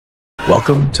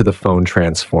Welcome to the Phone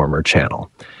Transformer channel.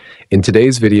 In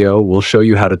today's video, we'll show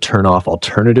you how to turn off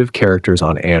alternative characters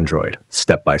on Android,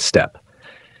 step by step.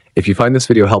 If you find this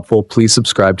video helpful, please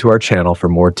subscribe to our channel for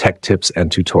more tech tips and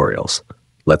tutorials.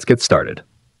 Let's get started.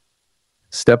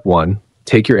 Step 1.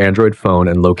 Take your Android phone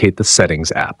and locate the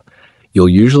Settings app. You'll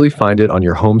usually find it on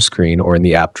your home screen or in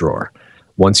the app drawer.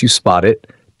 Once you spot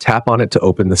it, tap on it to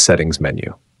open the Settings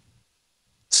menu.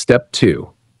 Step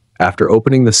 2. After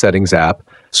opening the Settings app,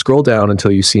 scroll down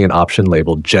until you see an option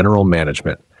labeled General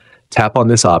Management. Tap on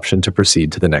this option to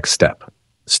proceed to the next step.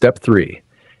 Step 3.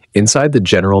 Inside the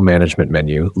General Management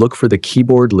menu, look for the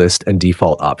Keyboard List and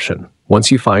Default option.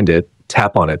 Once you find it,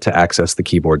 tap on it to access the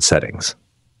keyboard settings.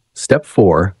 Step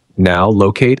 4. Now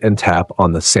locate and tap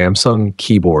on the Samsung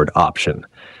Keyboard option.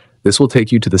 This will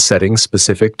take you to the settings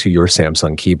specific to your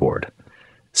Samsung keyboard.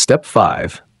 Step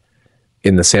 5.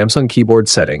 In the Samsung keyboard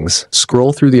settings,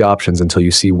 scroll through the options until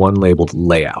you see one labeled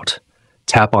Layout.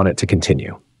 Tap on it to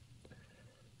continue.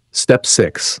 Step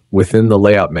 6. Within the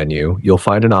Layout menu, you'll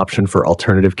find an option for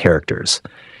alternative characters.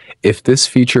 If this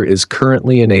feature is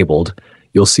currently enabled,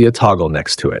 you'll see a toggle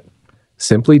next to it.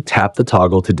 Simply tap the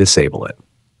toggle to disable it.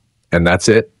 And that's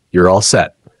it. You're all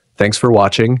set. Thanks for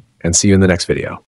watching, and see you in the next video.